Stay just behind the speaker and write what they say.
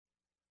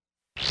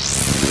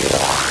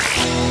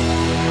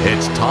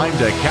It's time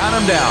to count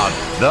them down.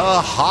 The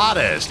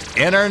hottest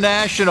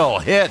international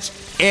hits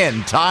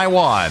in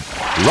Taiwan.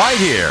 Right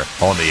here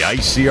on the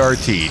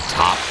ICRT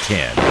Top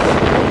 10.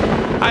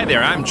 Hi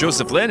there, I'm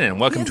Joseph Lin, and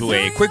welcome to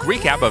a quick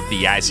recap of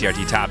the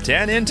ICRT Top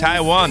 10 in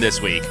Taiwan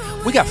this week.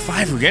 We got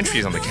 5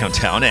 re-entries on the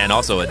countdown and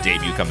also a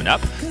debut coming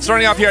up.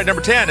 Starting off here at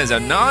number 10 is a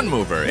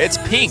non-mover. It's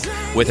Pink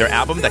with her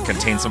album that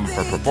contains some of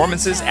her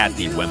performances at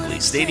the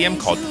Wembley Stadium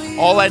called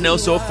All I Know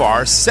So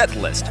Far Set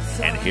List.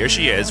 And here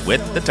she is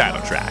with the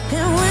title track.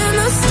 And when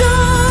the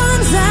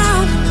storm's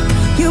out,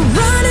 you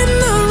run in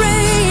the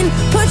rain,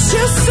 put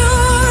your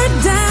sword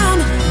down,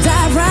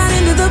 dive right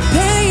into the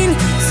pain,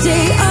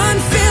 stay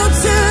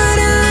unfiltered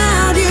and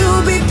loud,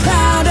 you'll be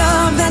proud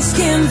of that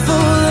skin full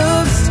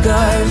of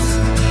scars.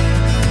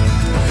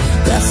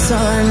 That's all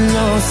I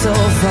know so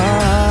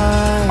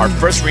far. Our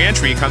first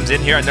re-entry comes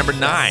in here at number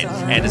 9,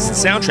 and it's the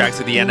soundtrack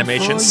to the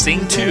animation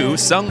Sing 2,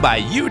 sung by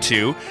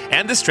U2,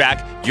 and this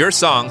track, Your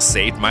Song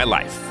Saved My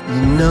Life.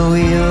 You know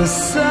your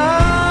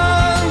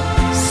song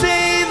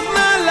saved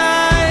my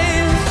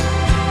life.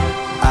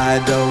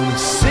 I don't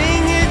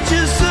sing it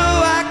just so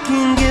I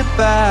can get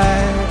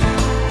by.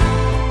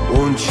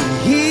 Won't you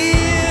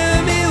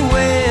hear me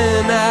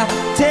when I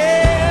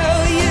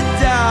tell you,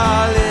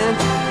 darling,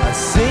 I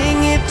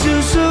sing it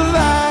to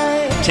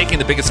survive. Taking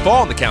the biggest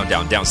fall in the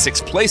countdown, down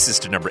 6 places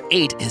to number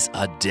 8, is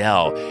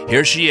Adele.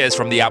 Here she is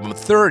from the album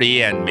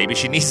 30, and maybe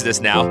she needs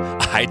this now,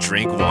 I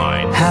Drink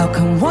Wine. How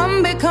can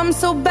one become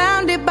so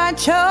bounded by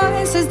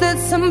choices that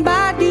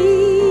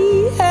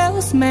somebody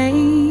else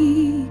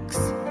makes?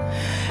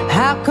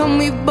 How come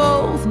we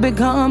both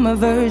become a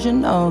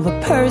version of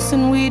a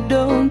person we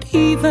don't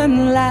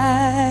even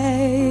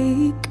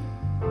like?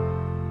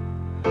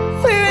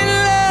 We're in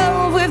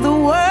love with the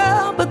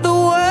world, but the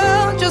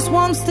world just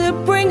wants to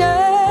bring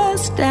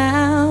us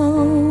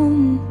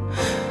down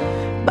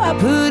by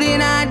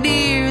putting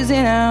ideas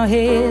in our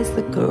heads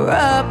that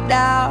corrupt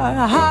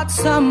our hearts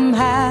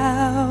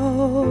somehow.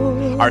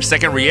 Our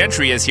second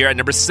re-entry is here at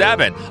number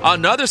 7,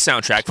 another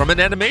soundtrack from an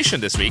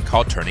animation this week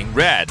called Turning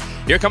Red.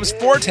 Here comes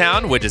Four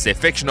Town, which is a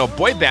fictional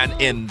boy band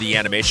in the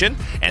animation,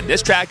 and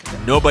this track,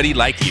 Nobody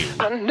Like You.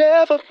 I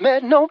never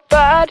met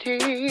nobody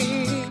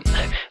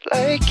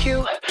like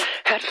you.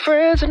 Had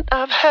friends and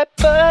I've had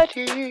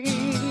buddies,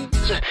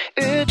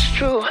 it's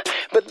true,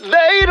 but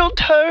they don't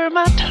turn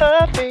my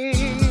tummy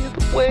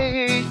the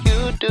way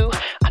you do.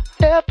 I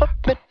never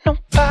met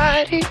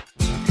nobody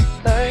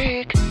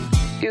like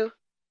you.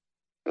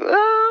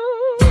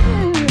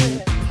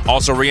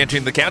 Also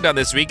re-entering the countdown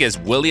this week is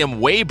William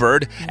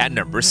Waybird at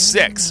number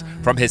 6.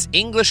 From his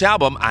English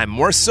album, I'm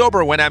More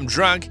Sober When I'm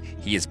Drunk,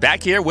 he is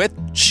back here with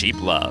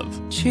Cheap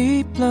Love.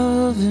 Cheap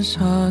love is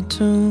hard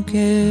to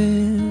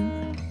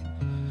get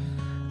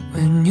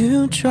when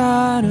you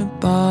try to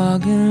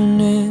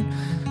bargain it.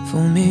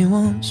 Fool me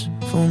once,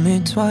 fool me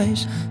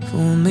twice,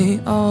 fool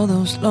me all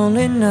those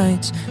lonely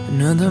nights.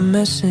 Another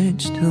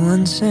message to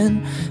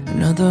unsend,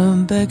 another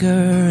beggar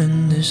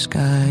in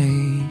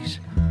disguise.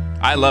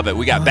 I love it.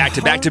 We got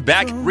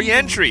back-to-back-to-back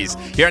re-entries.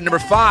 Here at number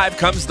 5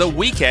 comes The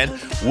Weeknd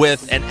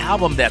with an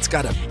album that's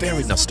got a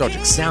very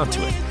nostalgic sound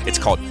to it. It's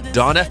called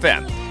Dawn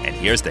FM. And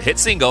here's the hit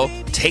single,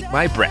 Take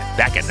My Breath,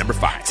 back at number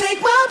 5.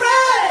 Take my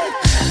breath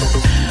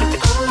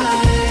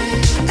away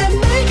and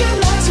make it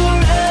last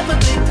forever,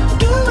 babe.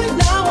 Do it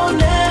now or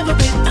never,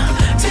 babe.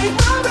 Take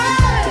my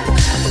breath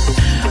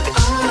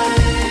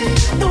away.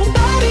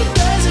 Nobody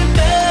does it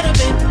better,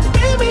 babe.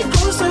 Bring me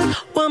closer.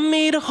 Want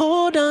me to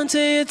hold on to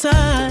your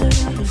time.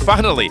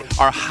 Finally,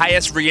 our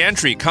highest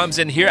re-entry comes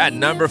in here at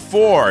number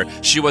 4.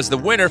 She was the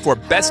winner for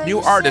Best New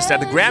Artist at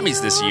the Grammys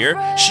this year.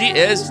 She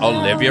is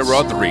Olivia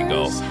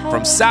Rodrigo.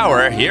 From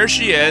Sour, here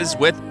she is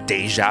with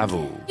Deja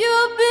Vu.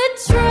 You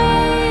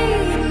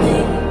betrayed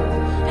me,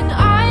 and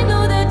I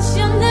know that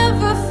you'll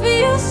never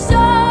feel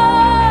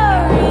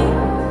sorry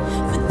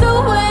for the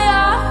way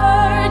I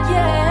heard.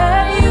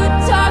 Yeah, you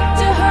talked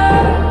to her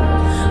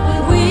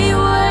when we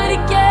were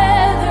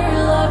together,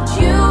 loved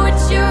you at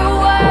your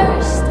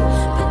worst,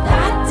 but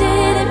that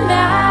didn't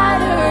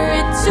matter.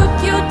 It took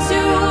you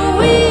 2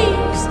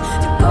 weeks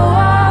to go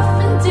off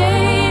and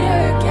date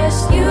her. Guess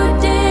you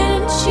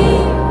didn't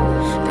cheat,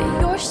 but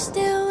you're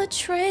still a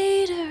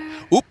traitor.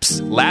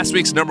 Oops, last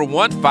week's number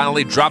 1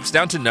 finally drops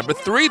down to number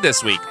 3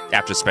 this week.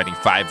 After spending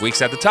 5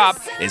 weeks at the top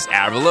is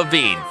Avril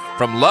Lavigne.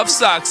 From Love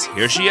Sucks,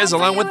 here she is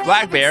along with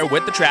Black Bear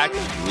with the track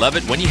Love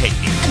It When You Hate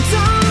Me.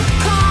 Don't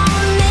call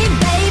me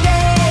baby,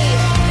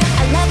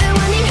 I love it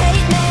when you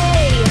hate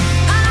me.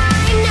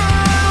 I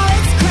know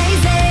it's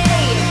crazy,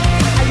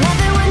 I love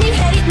it when you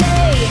hate me.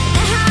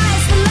 The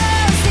highs, the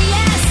lows, the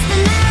yes, the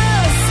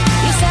no's.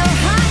 You're so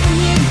hot when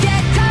you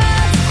get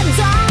cold.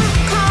 Don't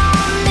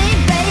call me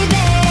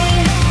baby,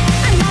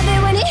 I love it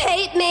when you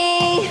hate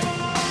me.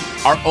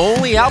 Our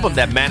only album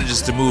that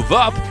manages to move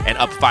up and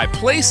up 5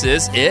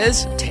 places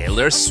is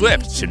Taylor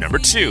Swift to number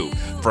 2.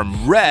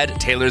 From Red,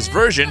 Taylor's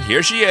version,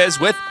 here she is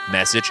with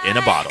Message in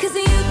a Bottle. 'Cause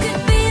you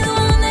could be the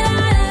one that I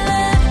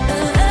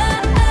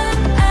love.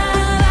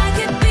 I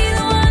could be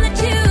the one that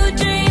you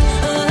dream.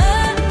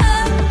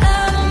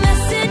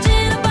 Message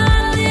in a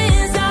bottle, yeah.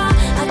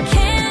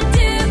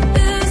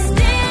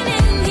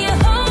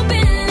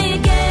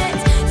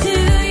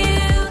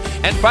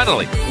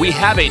 finally, we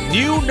have a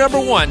new number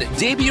one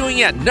debuting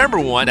at number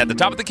one at the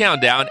top of the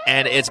countdown,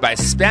 and it's by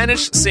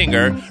Spanish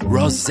singer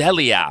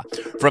Rosalia.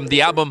 From the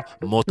album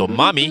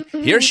Motomami,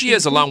 here she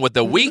is along with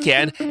The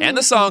Weeknd and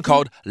the song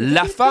called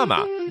La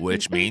Fama,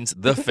 which means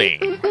the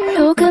fame.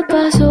 Lo que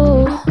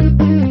pasó,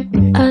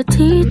 a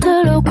ti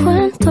te lo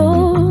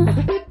cuento.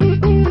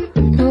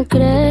 No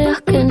creas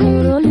que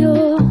no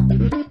dolió,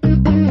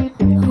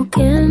 o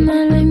que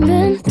me lo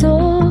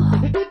inventó.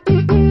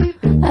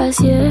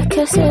 Así es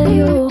que se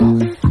dio.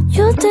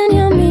 Yo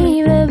tenía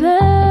mi bebé.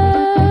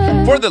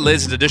 For the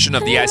latest edition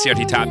of the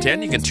ICRT Top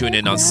 10, you can tune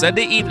in on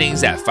Sunday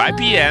evenings at 5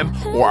 p.m.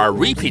 or our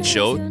repeat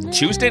show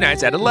Tuesday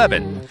nights at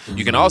 11.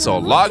 You can also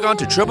log on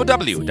to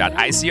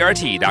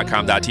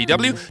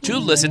www.icrt.com.tw to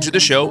listen to the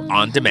show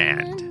on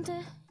demand.